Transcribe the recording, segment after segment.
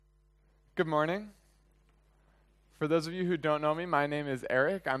Good morning. For those of you who don't know me, my name is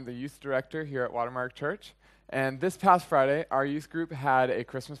Eric. I'm the youth director here at Watermark Church. And this past Friday, our youth group had a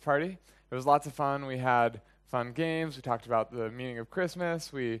Christmas party. It was lots of fun. We had fun games. We talked about the meaning of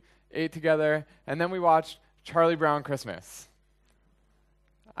Christmas. We ate together. And then we watched Charlie Brown Christmas.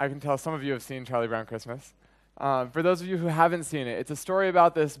 I can tell some of you have seen Charlie Brown Christmas. For those of you who haven't seen it, it's a story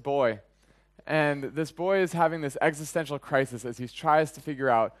about this boy. And this boy is having this existential crisis as he tries to figure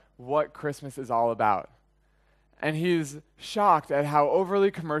out what Christmas is all about. And he's shocked at how overly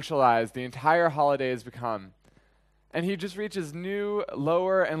commercialized the entire holiday has become. And he just reaches new,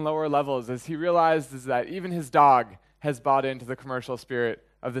 lower and lower levels as he realizes that even his dog has bought into the commercial spirit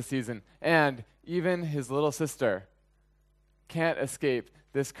of the season. And even his little sister can't escape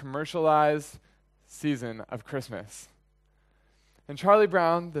this commercialized season of Christmas. And Charlie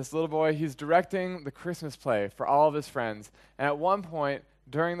Brown, this little boy, he's directing the Christmas play for all of his friends. And at one point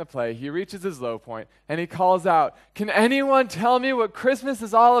during the play, he reaches his low point and he calls out, "Can anyone tell me what Christmas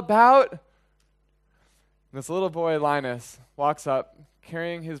is all about?" And this little boy, Linus, walks up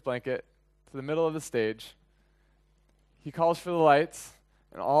carrying his blanket to the middle of the stage. He calls for the lights,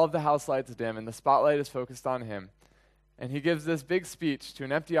 and all of the house lights dim, and the spotlight is focused on him. And he gives this big speech to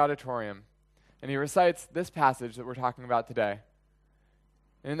an empty auditorium, and he recites this passage that we're talking about today.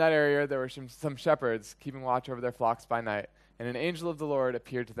 In that area, there were some shepherds keeping watch over their flocks by night. And an angel of the Lord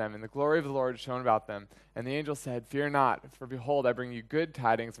appeared to them, and the glory of the Lord shone about them. And the angel said, "Fear not, for behold, I bring you good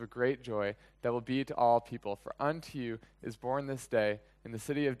tidings of a great joy that will be to all people. For unto you is born this day in the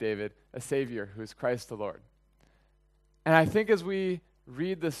city of David a Savior, who is Christ the Lord." And I think as we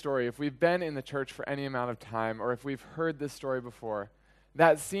read this story, if we've been in the church for any amount of time, or if we've heard this story before,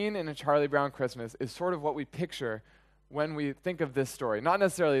 that scene in A Charlie Brown Christmas is sort of what we picture when we think of this story. Not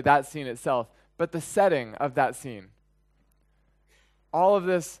necessarily that scene itself, but the setting of that scene. All of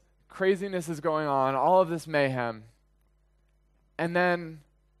this craziness is going on, all of this mayhem, and then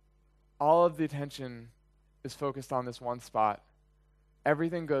all of the attention is focused on this one spot.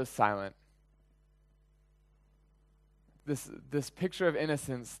 Everything goes silent. This picture of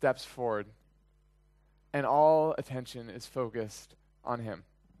innocence steps forward, and all attention is focused on him.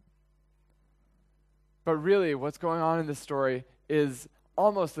 But really, what's going on in this story is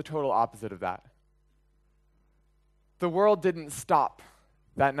almost the total opposite of that. The world didn't stop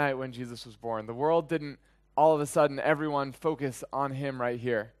that night when Jesus was born. The world didn't, all of a sudden, everyone focus on him right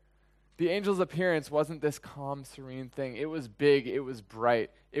here. The angel's appearance wasn't this calm, serene thing. It was big, it was bright,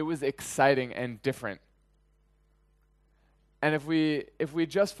 it was exciting and different. And if we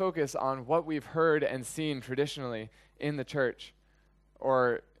just focus on what we've heard and seen traditionally in the church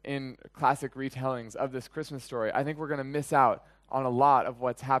or in classic retellings of this Christmas story, I think we're going to miss out on a lot of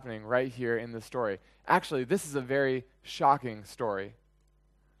what's happening right here in the story. Actually, this is a very shocking story.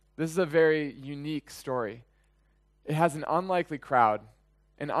 This is a very unique story. It has an unlikely crowd,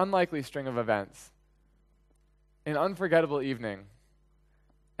 an unlikely string of events, an unforgettable evening,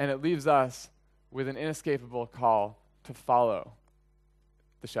 and it leaves us with an inescapable call to follow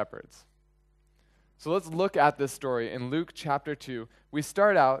the shepherds. So let's look at this story in Luke chapter 2. We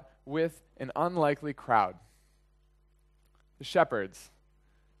start out with an unlikely crowd. The shepherds.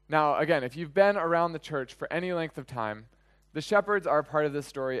 Now, again, if you've been around the church for any length of time, the shepherds are a part of this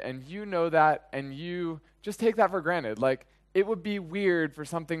story, and you know that, and you just take that for granted. Like, it would be weird for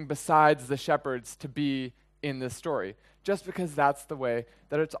something besides the shepherds to be in this story, just because that's the way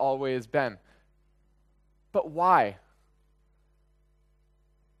that it's always been. But why?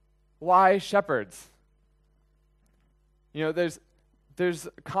 Why shepherds? You know, there's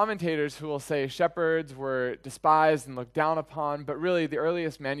commentators who will say shepherds were despised and looked down upon, but really the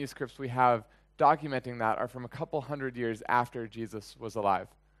earliest manuscripts we have documenting that are from a couple hundred years after Jesus was alive.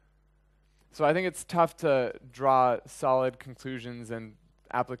 So I think it's tough to draw solid conclusions and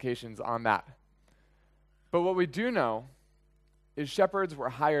applications on that. But what we do know is shepherds were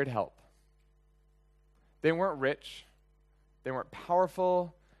hired help. They weren't rich, they weren't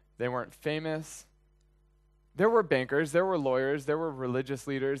powerful, they weren't famous. There were bankers, there were lawyers, there were religious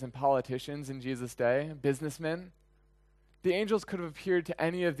leaders and politicians in Jesus' day, businessmen. The angels could have appeared to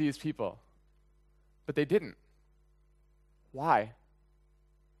any of these people, but they didn't. Why?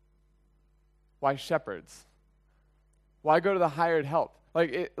 Why shepherds? Why go to the hired help?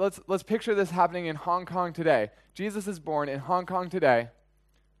 Let's picture this happening in Hong Kong today. Jesus is born in Hong Kong today.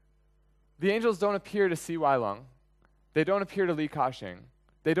 The angels don't appear to CY Lung. They don't appear to Li Ka-shing.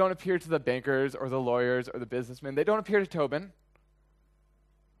 They don't appear to the bankers or the lawyers or the businessmen. They don't appear to Tobin.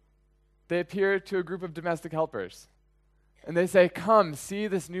 They appear to a group of domestic helpers. And they say, "Come, see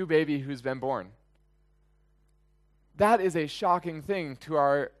this new baby who's been born." That is a shocking thing to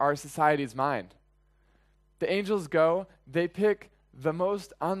our society's mind. The angels go, they pick the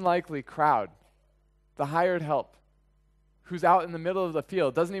most unlikely crowd, the hired help, who's out in the middle of the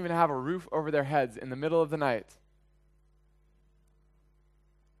field, doesn't even have a roof over their heads in the middle of the night,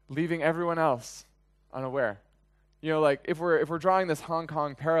 leaving everyone else unaware. You know, like if we're drawing this Hong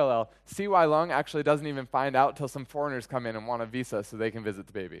Kong parallel, CY Lung actually doesn't even find out till some foreigners come in and want a visa so they can visit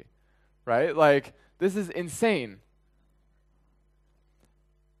the baby, right? Like, this is insane.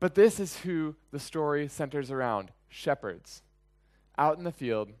 But this is who the story centers around: shepherds, out in the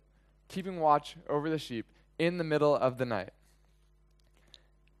field, keeping watch over the sheep in the middle of the night.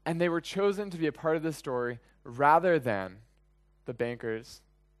 And they were chosen to be a part of this story rather than the bankers,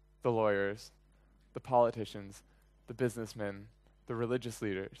 the lawyers, the politicians, the businessmen, the religious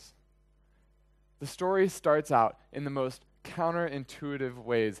leaders. The story starts out in the most counterintuitive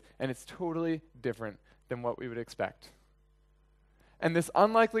ways, and it's totally different than what we would expect. And this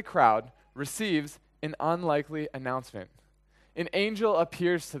unlikely crowd receives an unlikely announcement. An angel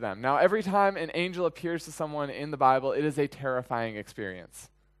appears to them. Now, every time an angel appears to someone in the Bible, it is a terrifying experience.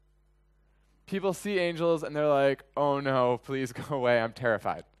 People see angels and they're like, "Oh no, please go away, I'm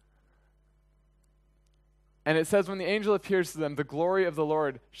terrified." And it says when the angel appears to them, the glory of the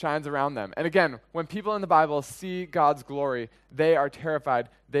Lord shines around them. And again, when people in the Bible see God's glory, they are terrified.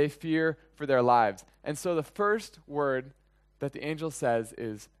 They fear for their lives. And so the first word that the angel says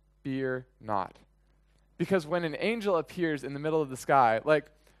is, "Fear not." Because when an angel appears in the middle of the sky,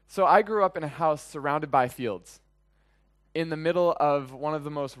 so I grew up in a house surrounded by fields in the middle of one of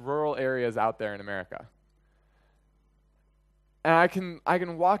the most rural areas out there in America. And I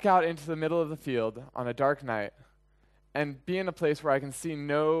can walk out into the middle of the field on a dark night and be in a place where I can see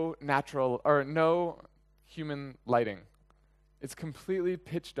no natural or no human lighting. It's completely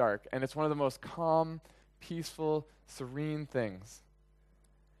pitch dark, and it's one of the most calm, peaceful, serene things.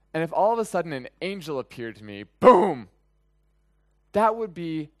 And if all of a sudden an angel appeared to me, boom, that would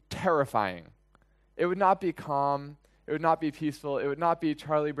be terrifying. It would not be calm. It would not be peaceful. It would not be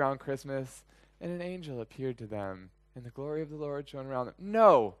Charlie Brown Christmas, and an angel appeared to them, and the glory of the Lord shone around them.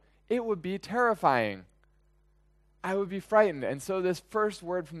 No, it would be terrifying. I would be frightened. And so this first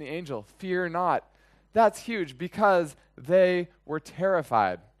word from the angel, "fear not," that's huge because they were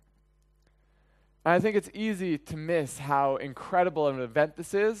terrified. And I think it's easy to miss how incredible of an event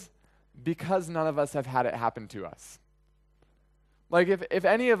this is because none of us have had it happen to us. Like if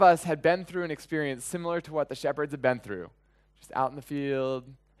any of us had been through an experience similar to what the shepherds had been through, just out in the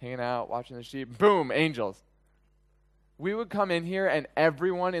field, hanging out, watching the sheep, boom, angels. We would come in here and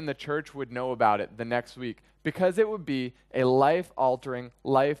everyone in the church would know about it the next week because it would be a life-altering,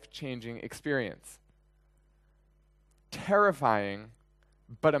 life-changing experience. Terrifying,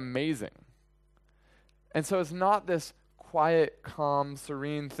 but amazing. And so it's not this quiet, calm,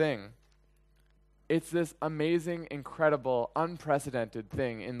 serene thing. It's this amazing, incredible, unprecedented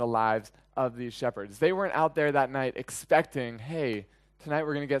thing in the lives of these shepherds. They weren't out there that night expecting, "Hey, tonight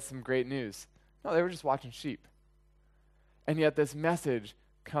we're going to get some great news." No, they were just watching sheep. And yet this message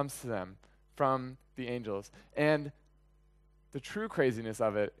comes to them from the angels. And the true craziness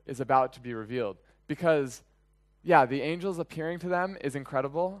of it is about to be revealed. Because, yeah, the angels appearing to them is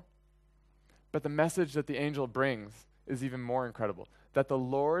incredible, but the message that the angel brings is even more incredible. That the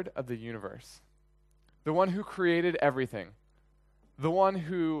Lord of the universe, the one who created everything, the one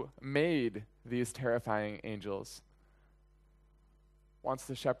who made these terrifying angels, wants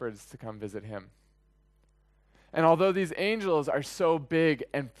the shepherds to come visit him. And although these angels are so big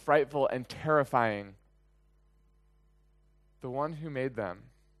and frightful and terrifying, the one who made them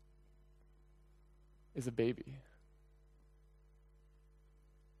is a baby.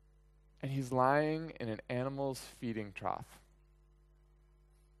 And he's lying in an animal's feeding trough.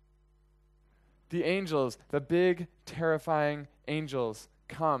 The angels, the big, terrifying angels,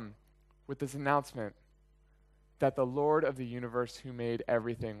 come with this announcement that the Lord of the universe who made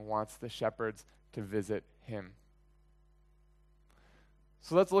everything wants the shepherds to visit him.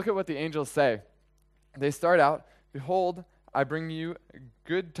 So let's look at what the angels say. They start out, "Behold, I bring you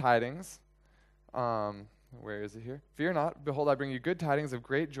good tidings." Where is it here? "Fear not, behold, I bring you good tidings of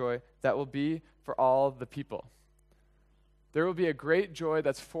great joy that will be for all the people." There will be a great joy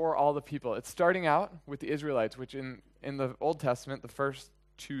that's for all the people. It's starting out with the Israelites, which in the Old Testament, the first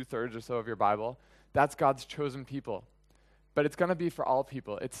 2/3 or so of your Bible, that's God's chosen people. But it's going to be for all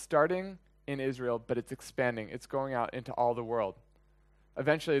people. It's starting in Israel, but it's expanding. It's going out into all the world.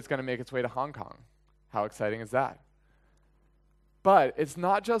 Eventually, it's going to make its way to Hong Kong. How exciting is that? But it's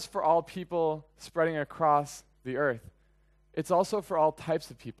not just for all people spreading across the earth. It's also for all types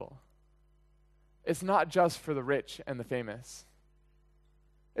of people. It's not just for the rich and the famous.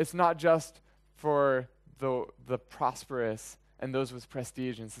 It's not just for the prosperous and those with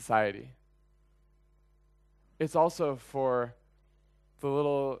prestige in society. It's also for the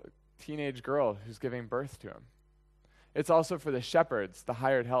little teenage girl who's giving birth to him. It's also for the shepherds, the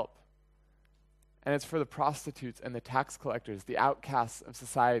hired help. And it's for the prostitutes and the tax collectors, the outcasts of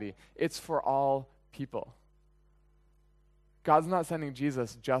society. It's for all people. God's not sending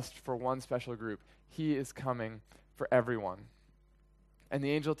Jesus just for one special group. He is coming for everyone. And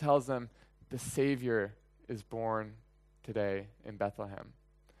the angel tells them, the Savior is born today in Bethlehem.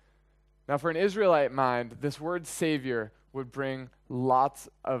 Now, for an Israelite mind, this word Savior would bring lots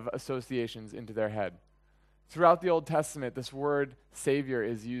of associations into their head. Throughout the Old Testament, this word Savior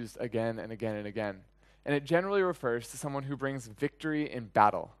is used again and again and again. And it generally refers to someone who brings victory in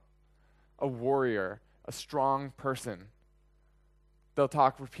battle, a warrior, a strong person. They'll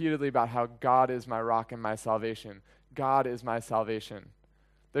talk repeatedly about how God is my rock and my salvation. God is my salvation.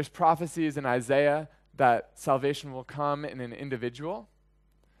 There's prophecies in Isaiah that salvation will come in an individual.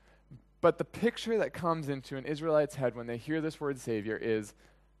 But the picture that comes into an Israelite's head when they hear this word Savior is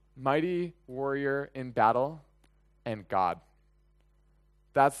mighty warrior in battle and God.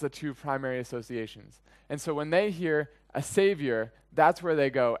 That's the two primary associations. And so when they hear a Savior, that's where they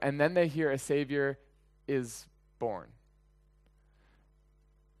go. And then they hear a Savior is born.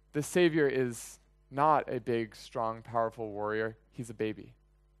 The Savior is not a big, strong, powerful warrior. He's a baby.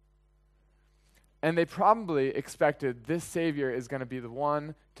 And they probably expected this Savior is going to be the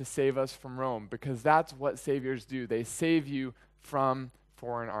one to save us from Rome, because that's what Saviors do. They save you from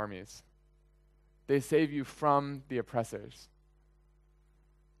foreign armies. They save you from the oppressors.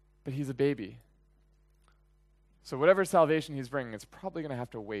 But he's a baby. So whatever salvation he's bringing, it's probably going to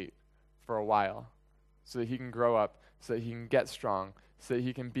have to wait for a while so that he can grow up, so that he can get strong, so that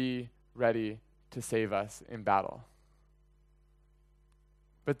he can be ready to save us in battle.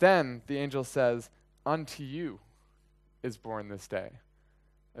 But then the angel says, unto you is born this day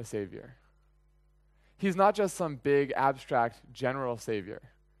a Savior. He's not just some big, abstract, general Savior.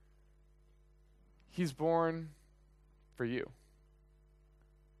 He's born for you.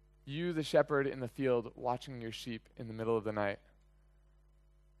 You, the shepherd in the field, watching your sheep in the middle of the night.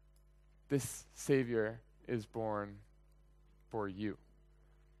 This Savior is born for you.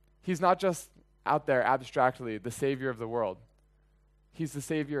 He's not just out there abstractly the Savior of the world. He's the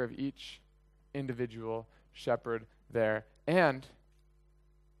Savior of each individual shepherd there. And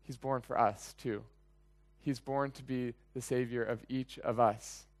he's born for us, too. He's born to be the Savior of each of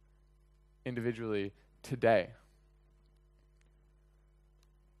us individually today.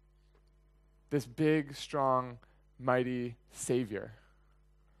 This big, strong, mighty Savior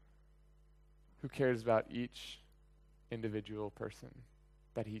who cares about each individual person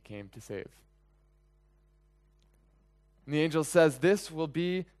that he came to save. And the angel says, this will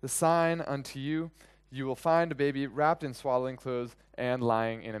be the sign unto you. You will find a baby wrapped in swaddling clothes and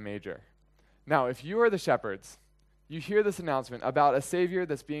lying in a manger. Now, if you are the shepherds, you hear this announcement about a Savior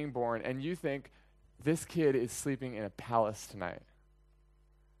that's being born, and you think, this kid is sleeping in a palace tonight.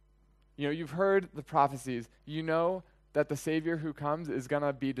 You know, you've heard the prophecies. You know that the Savior who comes is going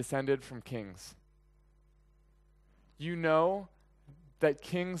to be descended from kings. You know that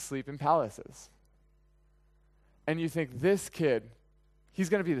kings sleep in palaces. And you think, this kid, he's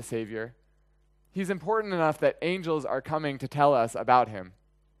going to be the Savior. He's important enough that angels are coming to tell us about him.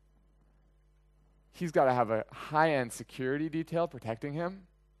 He's got to have a high-end security detail protecting him.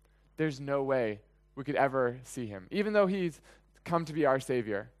 There's no way we could ever see him. Even though he's come to be our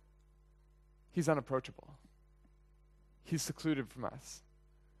Savior, he's unapproachable. He's secluded from us.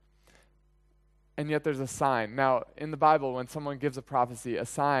 And yet there's a sign. Now, in the Bible, when someone gives a prophecy, a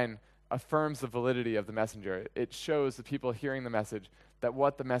sign affirms the validity of the messenger. It shows the people hearing the message that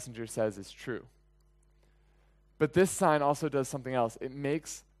what the messenger says is true. But this sign also does something else. It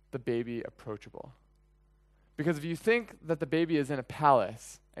makes the baby approachable. Because if you think that the baby is in a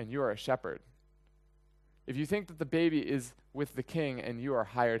palace and you are a shepherd, if you think that the baby is with the king and you are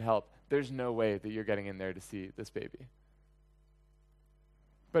hired help, there's no way that you're getting in there to see this baby.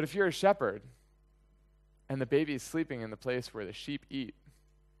 But if you're a shepherd and the baby is sleeping in the place where the sheep eat,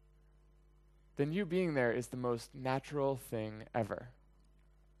 then you being there is the most natural thing ever.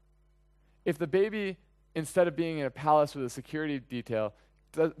 If the baby, instead of being in a palace with a security detail,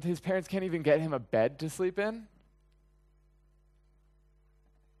 his parents can't even get him a bed to sleep in,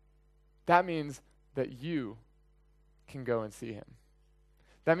 that means that you can go and see him.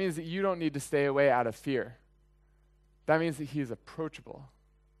 That means that you don't need to stay away out of fear. That means that he is approachable.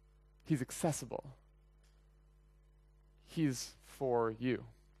 He's accessible. He's for you.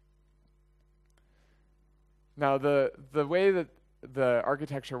 Now, the way that the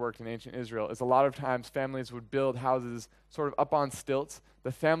architecture worked in ancient Israel is a lot of times families would build houses sort of up on stilts.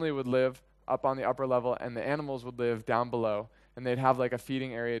 The family would live up on the upper level, and the animals would live down below, and they'd have like a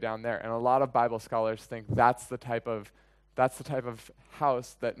feeding area down there. And a lot of Bible scholars think that's the type of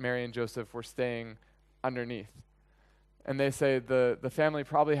house that Mary and Joseph were staying underneath. And they say the family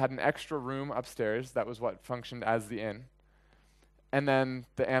probably had an extra room upstairs. That was what functioned as the inn. And then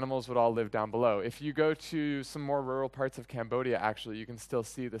the animals would all live down below. If you go to some more rural parts of Cambodia, actually, you can still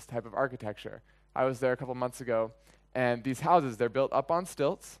see this type of architecture. I was there a couple months ago, and these houses, they're built up on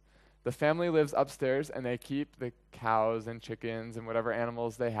stilts. The family lives upstairs, and they keep the cows and chickens and whatever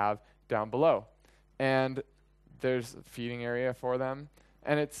animals they have down below. And there's a feeding area for them,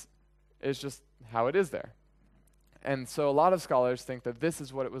 and it's just how it is there. And so a lot of scholars think that this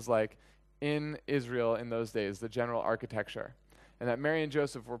is what it was like in Israel in those days, the general architecture. And that Mary and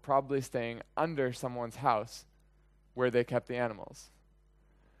Joseph were probably staying under someone's house where they kept the animals.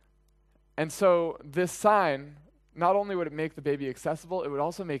 And so this sign, not only would it make the baby accessible, it would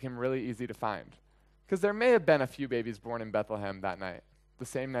also make him really easy to find. Because there may have been a few babies born in Bethlehem that night, the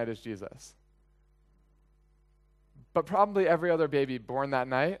same night as Jesus. But probably every other baby born that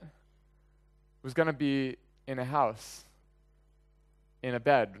night was going to be in a house, in a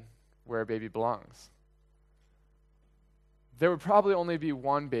bed where a baby belongs. There would probably only be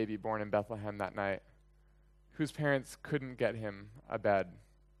one baby born in Bethlehem that night whose parents couldn't get him a bed,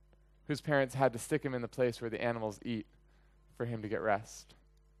 whose parents had to stick him in the place where the animals eat for him to get rest.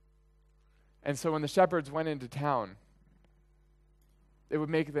 And so when the shepherds went into town, it would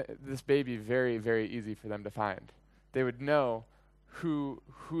make this baby very, very easy for them to find. They would know who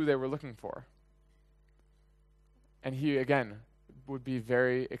they were looking for. And he, again, would be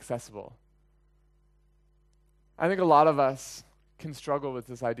very accessible. I think a lot of us can struggle with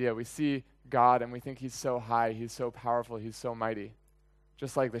this idea. We see God and we think he's so high, he's so powerful, he's so mighty,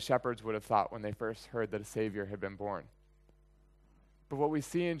 just like the shepherds would have thought when they first heard that a Savior had been born. But what we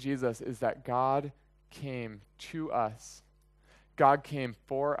see in Jesus is that God came to us. God came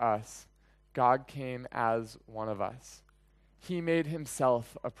for us. God came as one of us. He made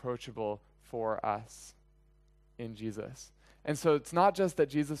himself approachable for us in Jesus. And so it's not just that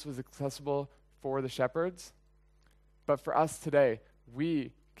Jesus was accessible for the shepherds, but for us today,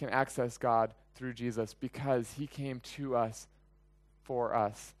 we can access God through Jesus because he came to us for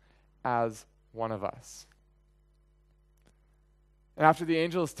us as one of us. And after the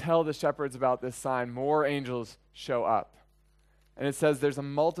angels tell the shepherds about this sign, more angels show up. And it says there's a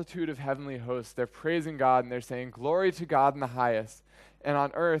multitude of heavenly hosts. They're praising God and they're saying, "Glory to God in the highest." And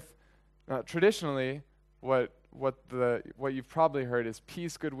on earth, traditionally, what you've probably heard is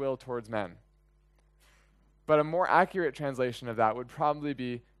peace, goodwill towards men. But a more accurate translation of that would probably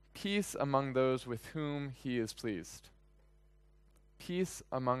be peace among those with whom he is pleased. Peace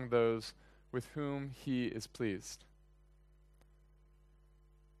among those with whom he is pleased.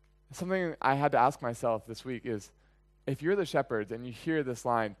 Something I had to ask myself this week is, if you're the shepherds and you hear this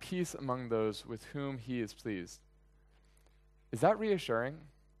line, peace among those with whom he is pleased, is that reassuring?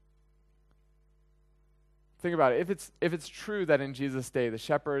 Think about it. If it's true that in Jesus' day the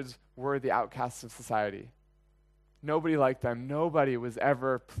shepherds were the outcasts of society, nobody liked them, nobody was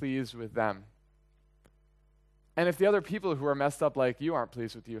ever pleased with them. And if the other people who are messed up like you aren't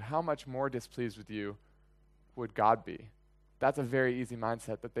pleased with you, how much more displeased with you would God be? That's a very easy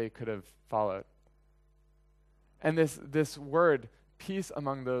mindset that they could have followed. And this word, peace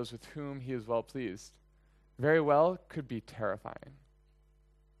among those with whom he is well pleased, very well could be terrifying.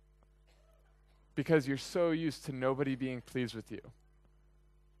 Because you're so used to nobody being pleased with you.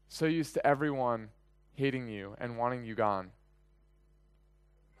 So used to everyone hating you and wanting you gone.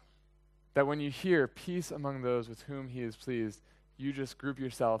 That when you hear peace among those with whom he is pleased, you just group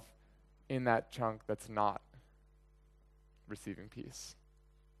yourself in that chunk that's not receiving peace.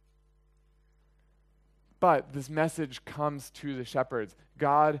 But this message comes to the shepherds.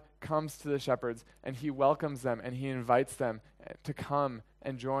 God comes to the shepherds and he welcomes them and he invites them to come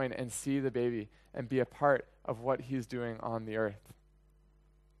and join and see the baby and be a part of what he's doing on the earth.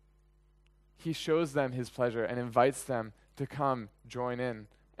 He shows them his pleasure and invites them to come join in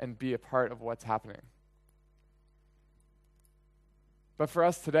and be a part of what's happening. But for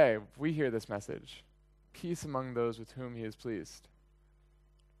us today, we hear this message, peace among those with whom he is pleased.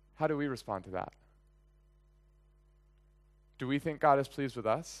 How do we respond to that? Do we think God is pleased with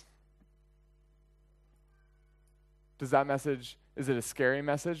us? Does that message, is it a scary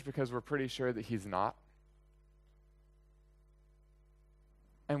message because we're pretty sure that he's not?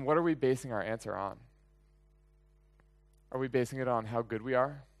 And what are we basing our answer on? Are we basing it on how good we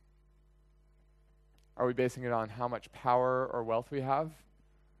are? Are we basing it on how much power or wealth we have?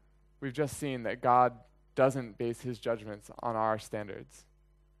 We've just seen that God doesn't base his judgments on our standards.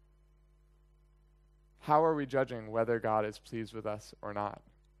 How are we judging whether God is pleased with us or not?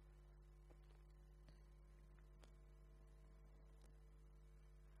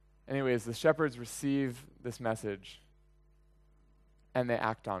 Anyways, the shepherds receive this message and they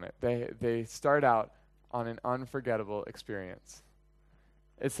act on it. They start out on an unforgettable experience.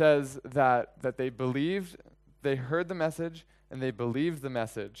 It says that they believed, they heard the message, and they believed the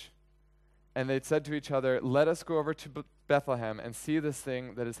message. And they said to each other, "Let us go over to Bethlehem and see this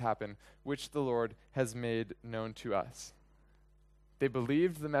thing that has happened, which the Lord has made known to us." They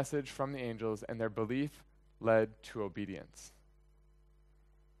believed the message from the angels, and their belief led to obedience.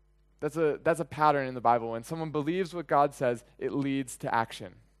 That's a pattern in the Bible. When someone believes what God says, it leads to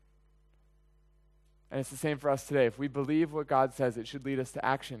action. And it's the same for us today. If we believe what God says, it should lead us to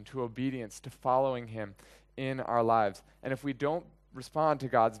action, to obedience, to following him in our lives. And if we don't respond to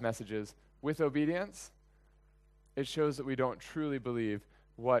God's messages with obedience, it shows that we don't truly believe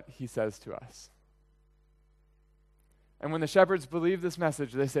what he says to us. And when the shepherds believe this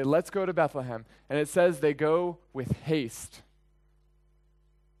message, they say, "Let's go to Bethlehem." And it says they go with haste.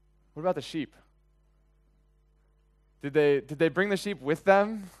 What about the sheep? Did they bring the sheep with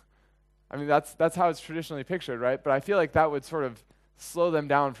them? I mean, that's how it's traditionally pictured, right? But I feel like that would sort of slow them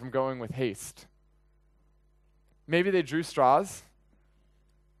down from going with haste. Maybe they drew straws.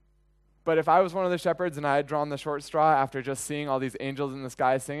 But if I was one of the shepherds and I had drawn the short straw after just seeing all these angels in the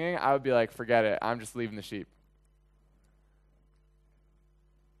sky singing, I would be like, forget it. I'm just leaving the sheep.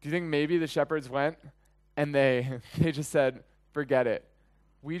 Do you think maybe the shepherds went and they just said, forget it.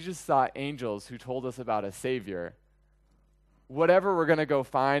 We just saw angels who told us about a savior. Whatever we're going to go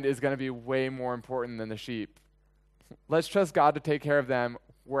find is going to be way more important than the sheep. Let's trust God to take care of them.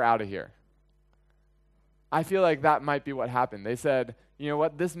 We're out of here. I feel like that might be what happened. They said, you know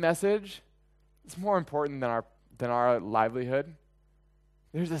what, this message is more important than our livelihood.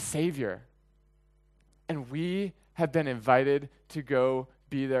 There's a savior. And we have been invited to go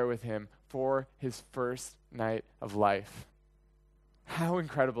be there with him for his first night of life. How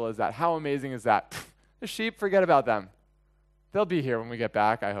incredible is that? How amazing is that? The sheep, forget about them. They'll be here when we get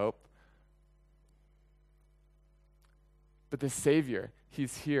back, I hope. But the Savior,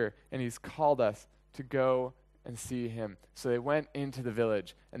 he's here, and he's called us to go and see him. So they went into the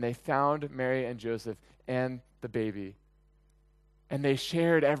village, and they found Mary and Joseph and the baby. And they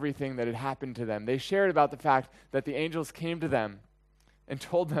shared everything that had happened to them. They shared about the fact that the angels came to them and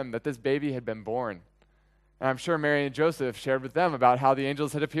told them that this baby had been born. And I'm sure Mary and Joseph shared with them about how the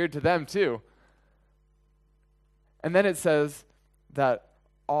angels had appeared to them too. And then it says that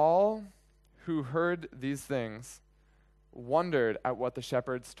all who heard these things wondered at what the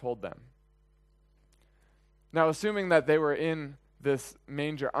shepherds told them. Now, assuming that they were in this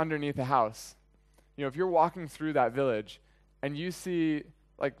manger underneath a house, if you're walking through that village and you see,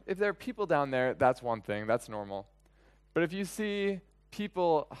 if there are people down there, that's one thing, that's normal. But if you see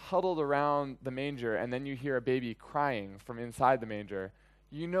people huddled around the manger and then you hear a baby crying from inside the manger,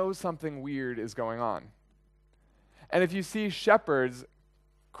 you know something weird is going on. And if you see shepherds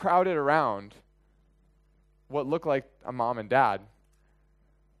crowded around what look like a mom and dad,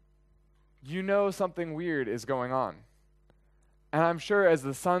 you know something weird is going on. And I'm sure as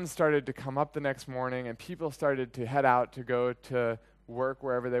the sun started to come up the next morning and people started to head out to go to work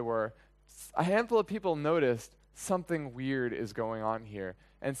wherever they were, a handful of people noticed something weird is going on here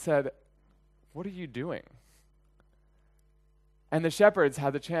and said, "What are you doing?" And the shepherds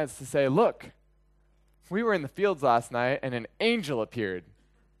had the chance to say, "Look, we were in the fields last night and an angel appeared.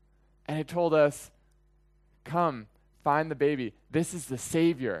 And it told us, come, find the baby. This is the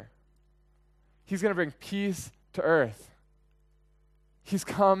Savior. He's going to bring peace to earth. He's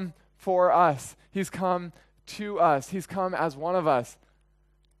come for us. He's come to us. He's come as one of us.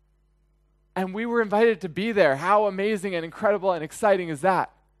 And we were invited to be there. How amazing and incredible and exciting is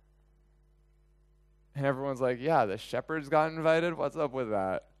that?" And everyone's like, "Yeah, the shepherds got invited? What's up with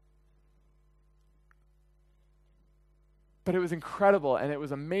that?" But it was incredible and it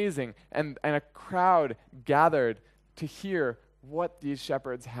was amazing. And a crowd gathered to hear what these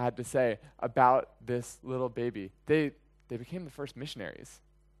shepherds had to say about this little baby. They became the first missionaries,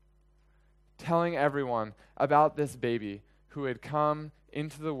 telling everyone about this baby who had come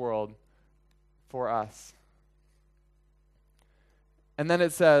into the world for us. And then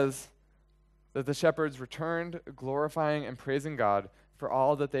it says that the shepherds returned, glorifying and praising God for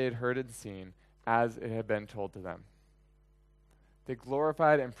all that they had heard and seen as it had been told to them. They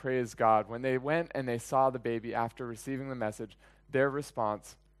glorified and praised God. When they went and they saw the baby after receiving the message, their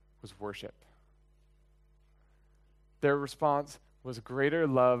response was worship. Their response was greater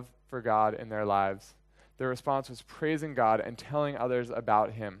love for God in their lives. Their response was praising God and telling others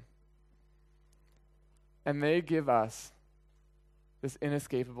about him. And they give us this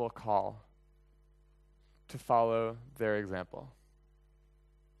inescapable call to follow their example.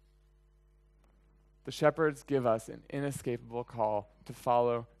 The shepherds give us an inescapable call to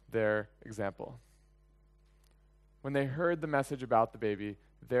follow their example. When they heard the message about the baby,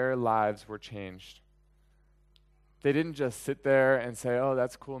 their lives were changed. They didn't just sit there and say, "Oh,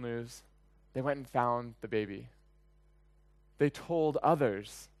 that's cool news." They went and found the baby. They told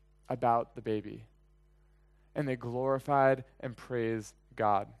others about the baby. And they glorified and praised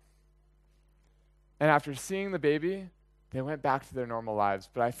God. And after seeing the baby, they went back to their normal lives.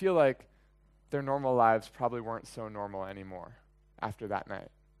 But I feel like their normal lives probably weren't so normal anymore after that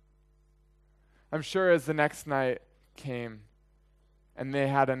night. I'm sure as the next night came, and they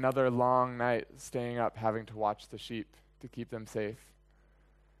had another long night staying up having to watch the sheep to keep them safe,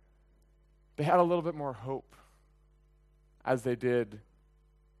 they had a little bit more hope as they did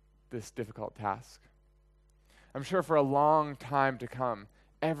this difficult task. I'm sure for a long time to come,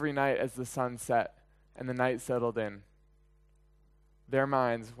 every night as the sun set and the night settled in, their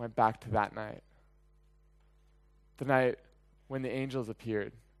minds went back to that night. The night when the angels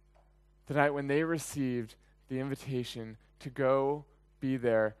appeared. The night when they received the invitation to go be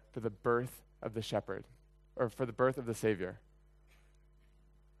there for the birth of the shepherd, or for the birth of the Savior.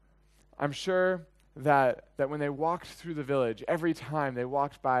 I'm sure that when they walked through the village, every time they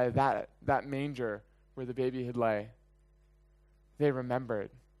walked by that manger where the baby had lay, they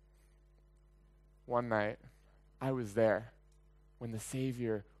remembered, one night, I was there when the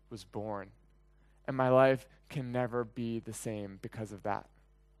Savior was born, and my life can never be the same because of that.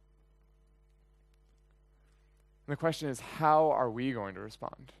 And the question is, how are we going to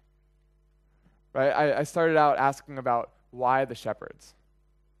respond? Right? I started out asking about why the shepherds?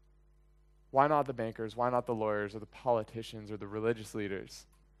 Why not the bankers? Why not the lawyers or the politicians or the religious leaders?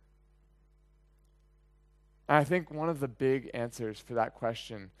 And I think one of the big answers for that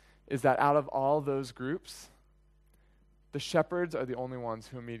question is that out of all those groups, the shepherds are the only ones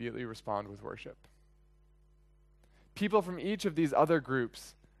who immediately respond with worship. People from each of these other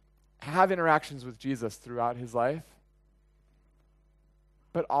groups have interactions with Jesus throughout his life,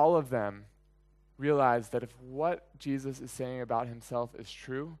 but all of them realize that if what Jesus is saying about himself is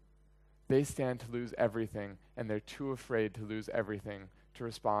true, they stand to lose everything, and they're too afraid to lose everything to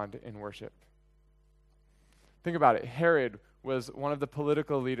respond in worship. Think about it. Herod was one of the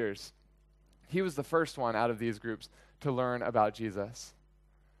political leaders. He was the first one out of these groups to learn about Jesus.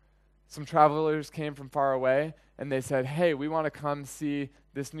 Some travelers came from far away, and they said, "Hey, we want to come see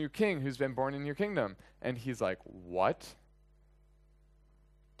this new king who's been born in your kingdom." And he's like, "What?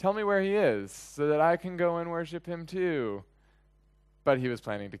 Tell me where he is so that I can go and worship him too." But he was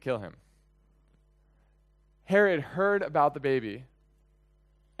planning to kill him. Herod heard about the baby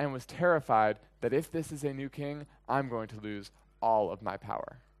and was terrified that if this is a new king, I'm going to lose all of my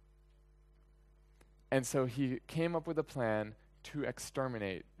power. And so he came up with a plan to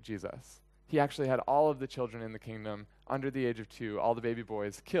exterminate Jesus. He actually had all of the children in the kingdom under the age of 2, all the baby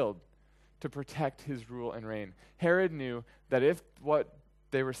boys, killed to protect his rule and reign. Herod knew that if what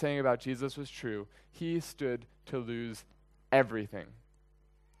they were saying about Jesus was true, he stood to lose everything.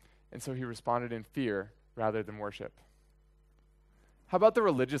 And so he responded in fear rather than worship. How about the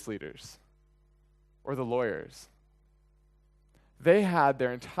religious leaders or the lawyers? They had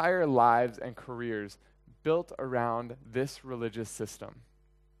their entire lives and careers built around this religious system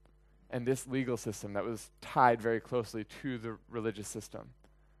and this legal system that was tied very closely to the religious system.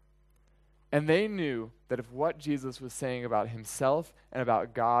 And they knew that if what Jesus was saying about himself and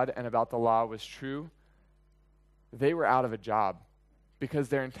about God and about the law was true, they were out of a job because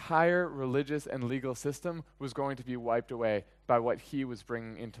their entire religious and legal system was going to be wiped away by what he was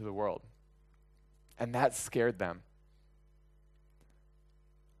bringing into the world. And that scared them.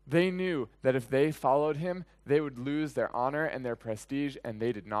 They knew that if they followed him, they would lose their honor and their prestige, and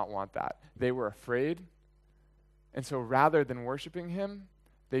they did not want that. They were afraid. And so rather than worshiping him,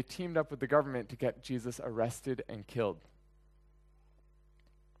 they teamed up with the government to get Jesus arrested and killed.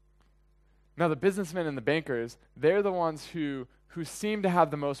 Now, the businessmen and the bankers, they're the ones who seem to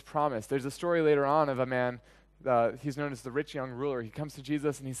have the most promise. There's a story later on of a man, he's known as the rich young ruler. He comes to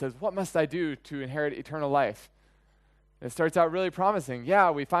Jesus and he says, "What must I do to inherit eternal life?" And it starts out really promising.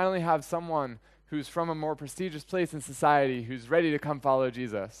 Yeah, we finally have someone who's from a more prestigious place in society who's ready to come follow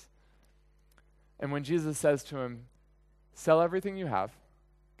Jesus. And when Jesus says to him, "Sell everything you have,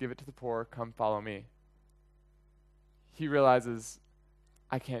 give it to the poor, come follow me," he realizes,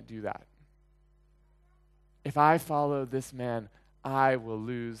 I can't do that. If I follow this man, I will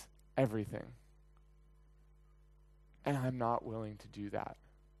lose everything. And I'm not willing to do that.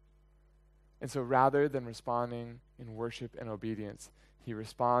 And so rather than responding in worship and obedience, he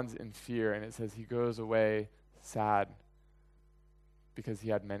responds in fear, and it says he goes away sad because he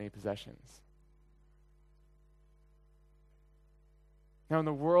had many possessions. Now, in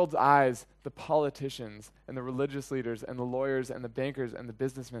the world's eyes, the politicians and the religious leaders and the lawyers and the bankers and the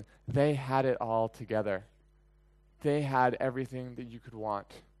businessmen, they had it all together. They had everything that you could want.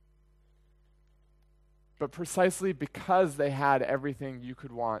 But precisely because they had everything you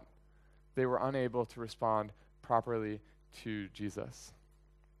could want, they were unable to respond properly to Jesus.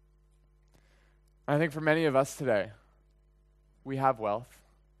 I think for many of us today, we have wealth,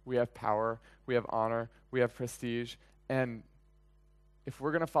 we have power, we have honor, we have prestige, and if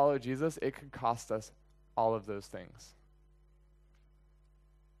we're going to follow Jesus, it could cost us all of those things.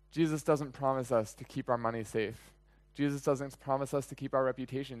 Jesus doesn't promise us to keep our money safe. Jesus doesn't promise us to keep our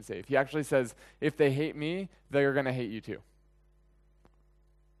reputation safe. He actually says, if they hate me, they're going to hate you too.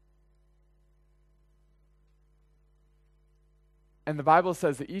 And the Bible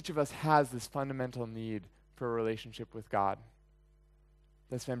says that each of us has this fundamental need for a relationship with God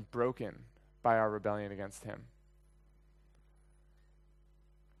that's been broken by our rebellion against him.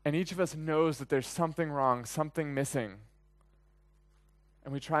 And each of us knows that there's something wrong, something missing.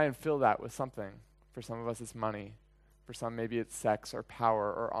 And we try and fill that with something. For some of us, it's money. For some, maybe it's sex or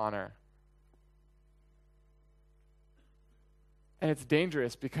power or honor. And it's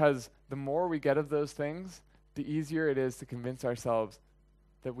dangerous because the more we get of those things, the easier it is to convince ourselves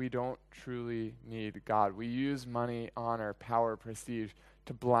that we don't truly need God. We use money, honor, power, prestige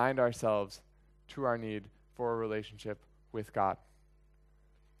to blind ourselves to our need for a relationship with God.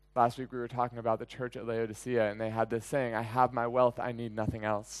 Last week we were talking about the church at Laodicea, and they had this saying, I have my wealth, I need nothing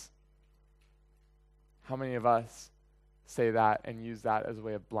else. How many of us say that and use that as a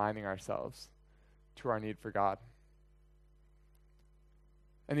way of blinding ourselves to our need for God?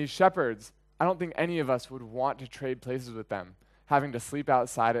 And these shepherds, I don't think any of us would want to trade places with them, having to sleep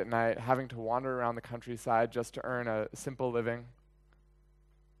outside at night, having to wander around the countryside just to earn a simple living.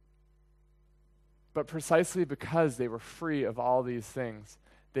 But precisely because they were free of all these things,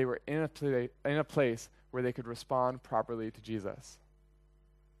 they were in a place where they could respond properly to Jesus.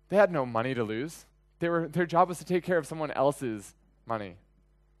 They had no money to lose. Their job was to take care of someone else's money.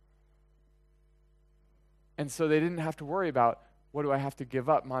 And so they didn't have to worry about, what do I have to give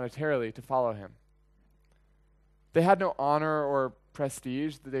up monetarily to follow him? They had no honor or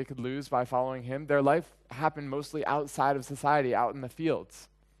prestige that they could lose by following him. Their life happened mostly outside of society, out in the fields.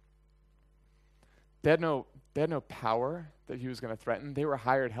 They had no power that he was going to threaten. They were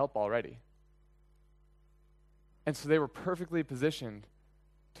hired help already. And so they were perfectly positioned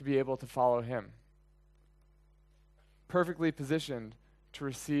to be able to follow him. Perfectly positioned to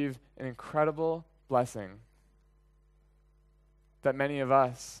receive an incredible blessing that many of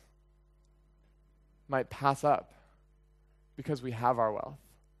us might pass up because we have our wealth,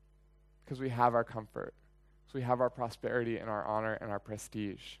 because we have our comfort, because we have our prosperity and our honor and our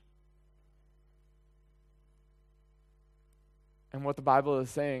prestige. And what the Bible is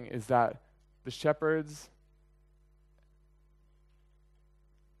saying is that the shepherds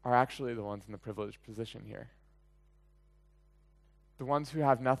are actually the ones in the privileged position here. The ones who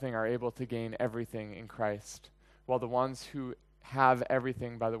have nothing are able to gain everything in Christ, while the ones who have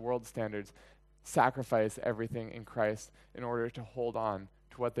everything by the world's standards sacrifice everything in Christ in order to hold on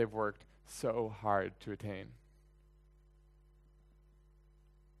to what they've worked so hard to attain.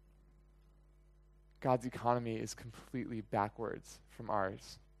 God's economy is completely backwards from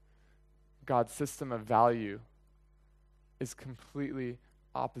ours. God's system of value is completely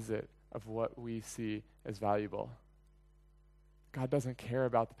opposite of what we see as valuable. God doesn't care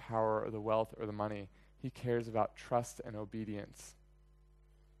about the power or the wealth or the money. He cares about trust and obedience.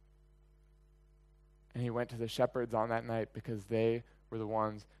 And he went to the shepherds on that night because they were the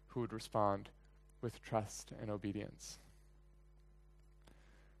ones who would respond with trust and obedience.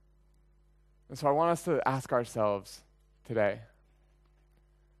 And so I want us to ask ourselves today,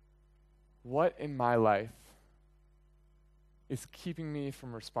 what in my life is keeping me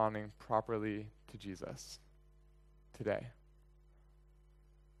from responding properly to Jesus today?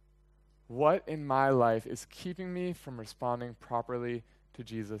 What in my life is keeping me from responding properly to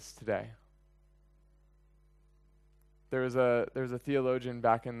Jesus today? There was a theologian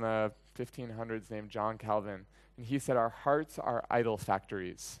back in the 1500s named John Calvin, and he said, our hearts are idol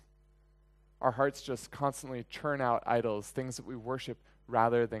factories. Our hearts just constantly churn out idols, things that we worship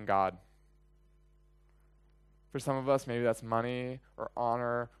rather than God. For some of us, maybe that's money or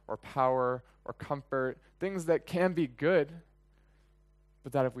honor or power or comfort, things that can be good,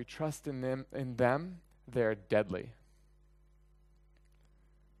 but that if we trust in them, they're deadly.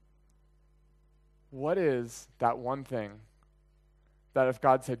 What is that one thing that if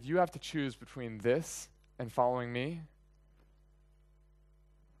God said, you have to choose between this and following me,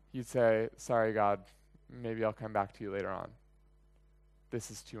 you'd say, sorry, God, maybe I'll come back to you later on.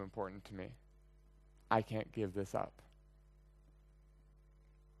 This is too important to me. I can't give this up.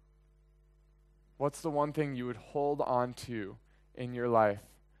 What's the one thing you would hold on to in your life,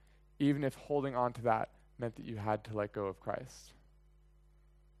 even if holding on to that meant that you had to let go of Christ?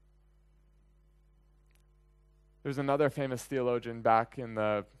 There's another famous theologian back in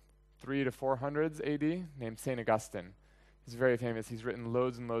the 300s to 400s AD named St. Augustine. He's very famous. He's written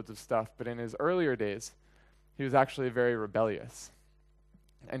loads and loads of stuff, but in his earlier days, he was actually very rebellious.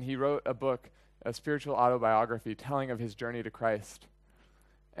 And he wrote a book, a spiritual autobiography, telling of his journey to Christ.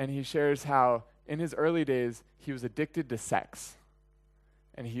 And he shares how in his early days, he was addicted to sex.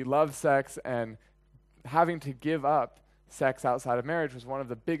 And he loved sex, and having to give up sex outside of marriage was one of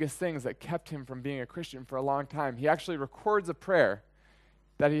the biggest things that kept him from being a Christian for a long time. He actually records a prayer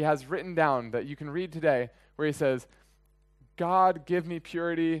that he has written down that you can read today, where he says, God, give me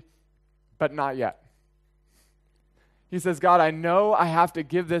purity, but not yet. He says, God, I know I have to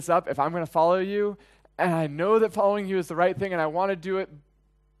give this up if I'm going to follow you, and I know that following you is the right thing, and I want to do it,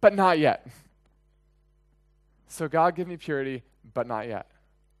 but not yet. So God, give me purity, but not yet.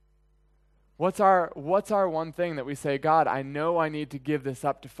 What's our one thing that we say, God, I know I need to give this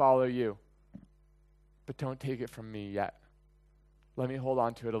up to follow you, but don't take it from me yet. Let me hold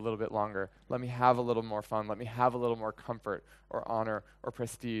on to it a little bit longer. Let me have a little more fun. Let me have a little more comfort or honor or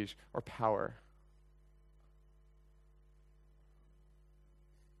prestige or power.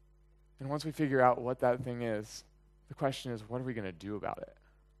 And once we figure out what that thing is, the question is, what are we going to do about it?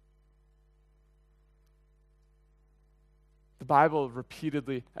 The Bible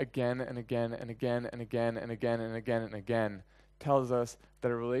repeatedly, again and again and again and again and again and again and again, tells us that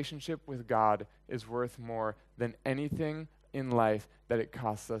a relationship with God is worth more than anything in life that it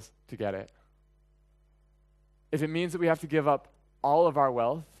costs us to get it. If it means that we have to give up all of our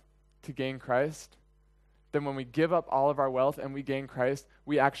wealth to gain Christ, then when we give up all of our wealth and we gain Christ,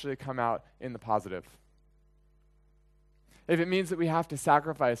 we actually come out in the positive. If it means that we have to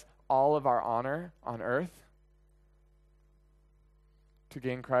sacrifice all of our honor on earth to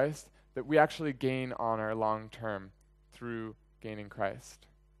gain Christ, that we actually gain honor long term through gaining Christ.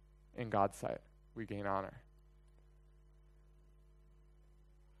 In God's sight, we gain honor.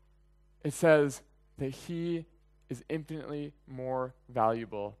 It says that he is infinitely more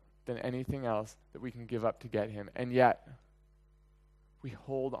valuable than anything else that we can give up to get him. And yet, we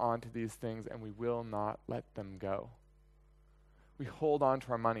hold on to these things and we will not let them go. We hold on to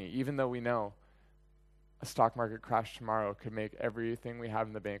our money, even though we know a stock market crash tomorrow could make everything we have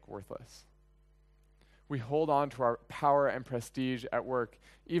in the bank worthless. We hold on to our power and prestige at work,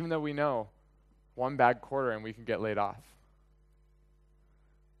 even though we know one bad quarter and we can get laid off.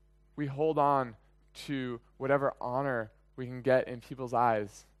 We hold on to whatever honor we can get in people's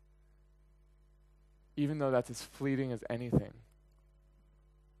eyes, even though that's as fleeting as anything.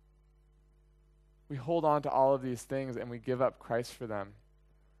 We hold on to all of these things and we give up Christ for them.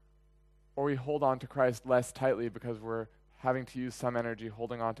 Or we hold on to Christ less tightly because we're having to use some energy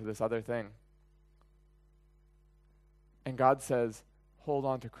holding on to this other thing. And God says, hold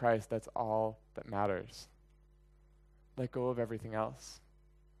on to Christ, that's all that matters. Let go of everything else.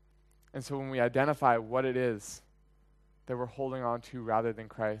 And so when we identify what it is that we're holding on to rather than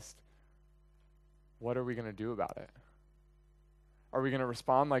Christ, what are we going to do about it? Are we going to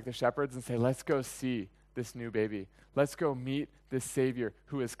respond like the shepherds and say, let's go see this new baby. Let's go meet this Savior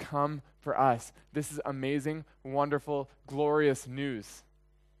who has come for us. This is amazing, wonderful, glorious news.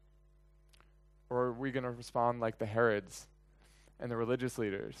 Or are we going to respond like the Herods and the religious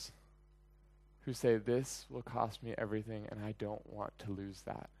leaders who say, this will cost me everything and I don't want to lose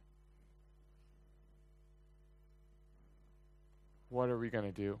that? What are we going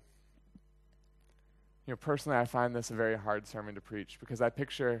to do? Personally, I find this a very hard sermon to preach because I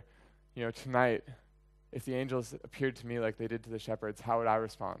picture, tonight, if the angels appeared to me like they did to the shepherds, how would I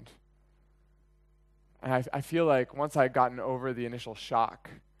respond? And I feel like once I'd gotten over the initial shock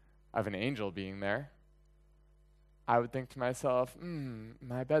of an angel being there, I would think to myself,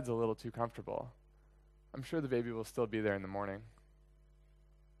 my bed's a little too comfortable. I'm sure the baby will still be there in the morning.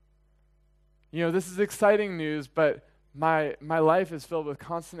 This is exciting news, but My life is filled with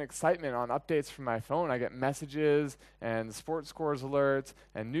constant excitement on updates from my phone. I get messages and sports scores alerts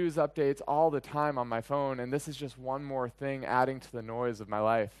and news updates all the time on my phone, and this is just one more thing adding to the noise of my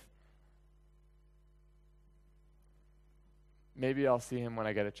life. Maybe I'll see him when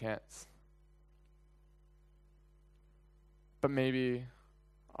I get a chance. But maybe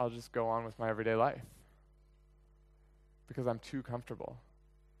I'll just go on with my everyday life because I'm too comfortable.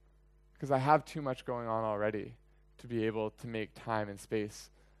 Because I have too much going on already to be able to make time and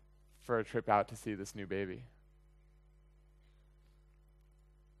space for a trip out to see this new baby.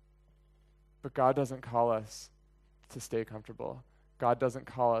 But God doesn't call us to stay comfortable. God doesn't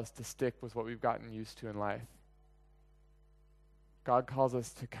call us to stick with what we've gotten used to in life. God calls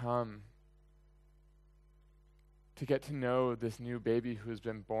us to come, to get to know this new baby who has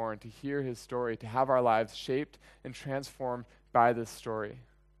been born, to hear his story, to have our lives shaped and transformed by this story,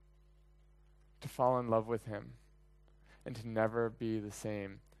 to fall in love with him, and to never be the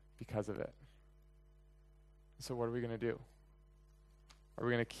same because of it. So what are we going to do? Are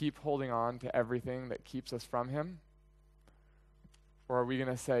we going to keep holding on to everything that keeps us from him? Or are we going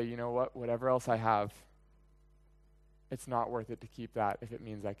to say, you know what, whatever else I have, it's not worth it to keep that if it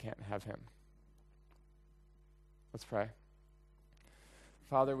means I can't have him? Let's pray.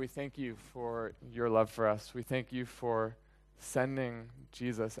 Father, we thank you for your love for us. We thank you for sending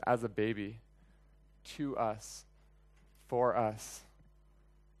Jesus as a baby to us, for us,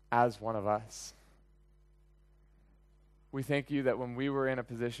 as one of us. We thank you that when we were in a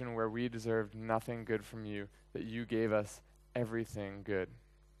position where we deserved nothing good from you, that you gave us everything good.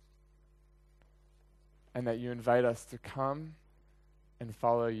 And that you invite us to come and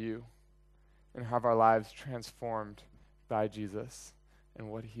follow you and have our lives transformed by Jesus and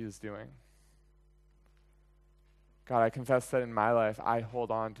what he is doing. God, I confess that in my life, I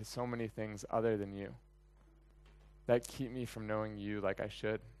hold on to so many things other than you that keep me from knowing you like I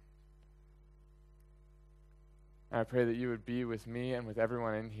should. And I pray that you would be with me and with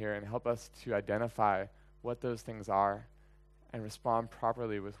everyone in here and help us to identify what those things are and respond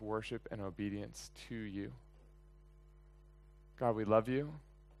properly with worship and obedience to you. God, we love you.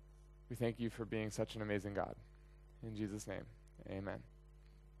 We thank you for being such an amazing God. In Jesus' name, amen.